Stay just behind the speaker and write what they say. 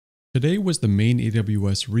Today was the main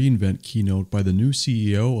AWS reInvent keynote by the new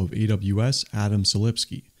CEO of AWS, Adam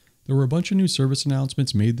Selipsky. There were a bunch of new service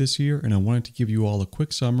announcements made this year, and I wanted to give you all a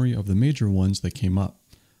quick summary of the major ones that came up.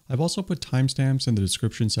 I've also put timestamps in the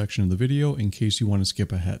description section of the video in case you want to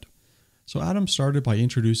skip ahead. So Adam started by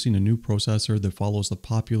introducing a new processor that follows the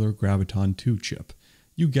popular Graviton 2 chip.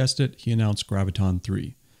 You guessed it, he announced Graviton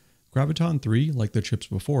 3. Graviton 3, like the chips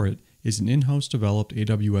before it, is an in-house developed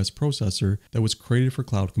AWS processor that was created for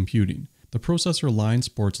cloud computing. The processor line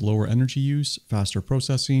supports lower energy use, faster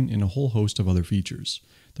processing, and a whole host of other features.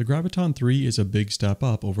 The Graviton 3 is a big step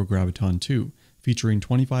up over Graviton 2, featuring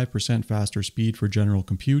 25% faster speed for general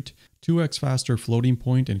compute, 2x faster floating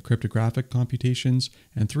point and cryptographic computations,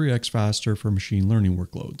 and 3x faster for machine learning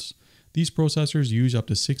workloads. These processors use up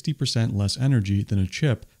to 60% less energy than a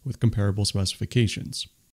chip with comparable specifications.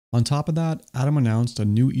 On top of that, Adam announced a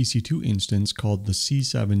new EC2 instance called the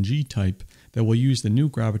C7G type that will use the new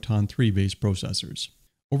Graviton 3 based processors.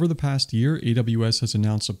 Over the past year, AWS has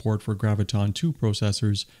announced support for Graviton 2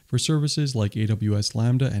 processors for services like AWS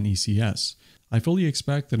Lambda and ECS. I fully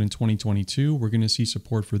expect that in 2022, we're going to see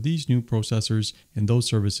support for these new processors in those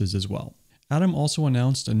services as well. Adam also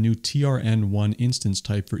announced a new TRN1 instance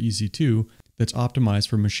type for EC2 that's optimized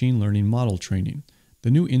for machine learning model training.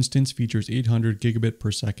 The new instance features 800 gigabit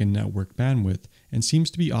per second network bandwidth and seems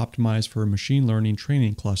to be optimized for a machine learning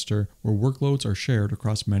training cluster where workloads are shared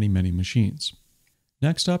across many machines.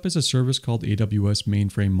 Next up is a service called AWS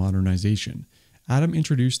Mainframe Modernization. Adam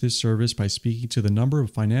introduced this service by speaking to the number of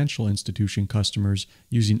financial institution customers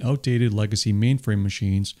using outdated legacy mainframe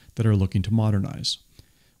machines that are looking to modernize.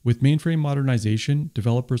 With mainframe modernization,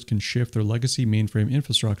 developers can shift their legacy mainframe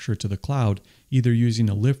infrastructure to the cloud, either using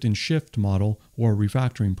a lift and shift model or a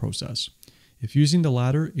refactoring process. If using the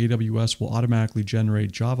latter, AWS will automatically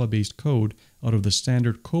generate Java-based code out of the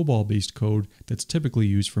standard COBOL-based code that's typically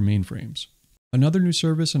used for mainframes. Another new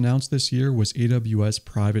service announced this year was AWS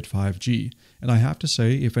Private 5G, and I have to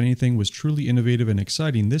say, if anything was truly innovative and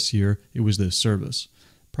exciting this year, it was this service.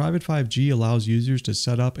 Private 5G allows users to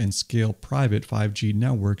set up and scale private 5G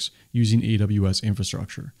networks using AWS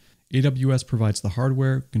infrastructure. AWS provides the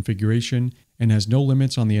hardware, configuration, and has no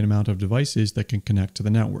limits on the amount of devices that can connect to the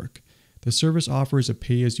network. The service offers a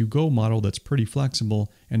pay-as-you-go model that's pretty flexible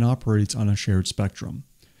and operates on a shared spectrum.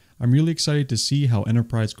 I'm really excited to see how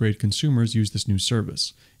enterprise-grade consumers use this new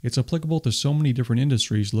service. It's applicable to so many different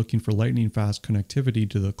industries looking for lightning-fast connectivity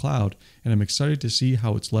to the cloud, and I'm excited to see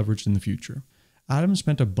how it's leveraged in the future. Adam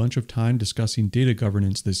spent a bunch of time discussing data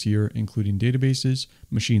governance this year, including databases,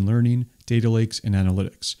 machine learning, data lakes, and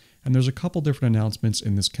analytics, and there's a couple different announcements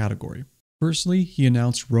in this category. Firstly, he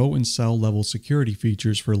announced row and cell level security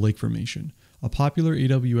features for lake formation, a popular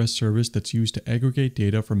AWS service that's used to aggregate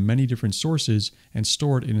data from many different sources and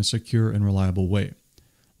store it in a secure and reliable way.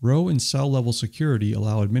 Row and cell level security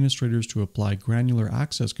allow administrators to apply granular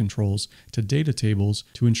access controls to data tables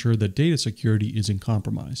to ensure that data security isn't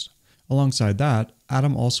compromised. Alongside that,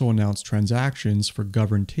 Adam also announced transactions for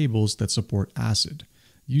governed tables that support ACID.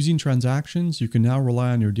 Using transactions, you can now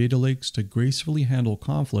rely on your data lakes to gracefully handle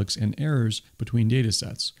conflicts and errors between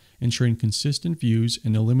datasets, ensuring consistent views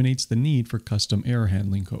and eliminates the need for custom error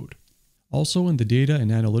handling code. Also in the data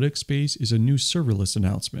and analytics space is a new serverless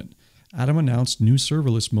announcement. Adam announced new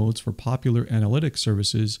serverless modes for popular analytics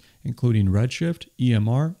services, including Redshift,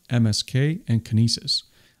 EMR, MSK, and Kinesis.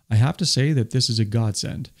 I have to say that this is a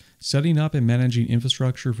godsend. Setting up and managing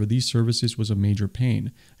infrastructure for these services was a major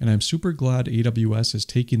pain, and I'm super glad AWS is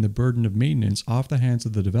taking the burden of maintenance off the hands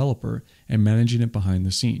of the developer and managing it behind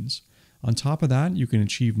the scenes. On top of that, you can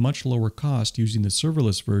achieve much lower cost using the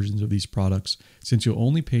serverless versions of these products since you'll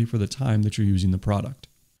only pay for the time that you're using the product.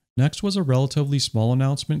 Next was a relatively small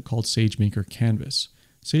announcement called Sagemaker Canvas.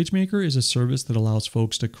 Sagemaker is a service that allows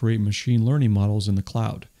folks to create machine learning models in the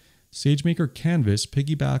cloud. Sagemaker Canvas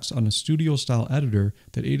piggybacks on a studio-style editor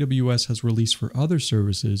that AWS has released for other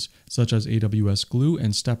services such as AWS Glue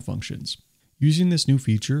and Step Functions. Using this new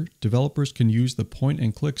feature, developers can use the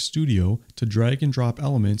point-and-click studio to drag and drop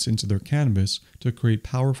elements into their canvas to create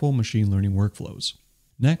powerful machine learning workflows.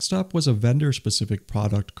 Next up was a vendor-specific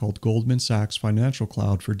product called Goldman Sachs Financial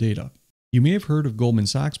Cloud for Data. You may have heard of Goldman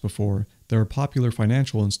Sachs before. They're a popular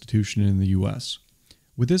financial institution in the US.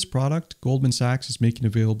 With this product, Goldman Sachs is making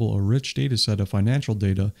available a rich dataset of financial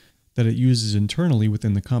data that it uses internally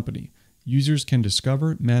within the company. Users can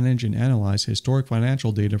discover, manage, and analyze historic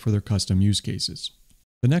financial data for their custom use cases.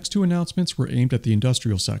 The next two announcements were aimed at the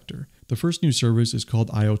industrial sector. The first new service is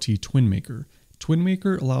called IoT Twinmaker.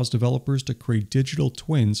 Twinmaker allows developers to create digital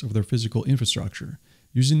twins of their physical infrastructure.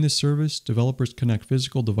 Using this service, developers connect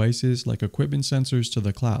physical devices like equipment sensors to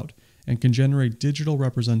the cloud. and can generate digital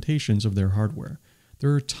representations of their hardware. There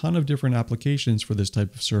are a ton of different applications for this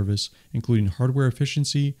type of service, including hardware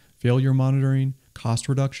efficiency, failure monitoring, cost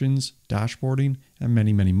reductions, dashboarding, and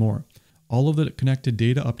many, many more. All of the connected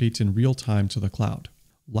data updates in real time to the cloud.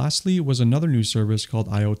 Lastly was another new service called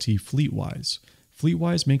IoT FleetWise.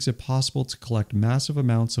 FleetWise makes it possible to collect massive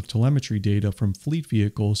amounts of telemetry data from fleet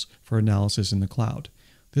vehicles for analysis in the cloud.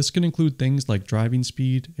 This can include things like driving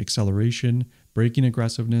speed, acceleration, braking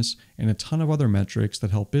aggressiveness, and a ton of other metrics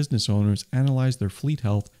that help business owners analyze their fleet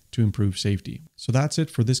health to improve safety. So that's it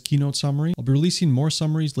for this keynote summary. I'll be releasing more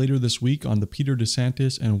summaries later this week on the Peter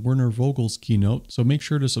DeSantis and Werner Vogel's keynote, so make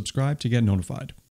sure to subscribe to get notified.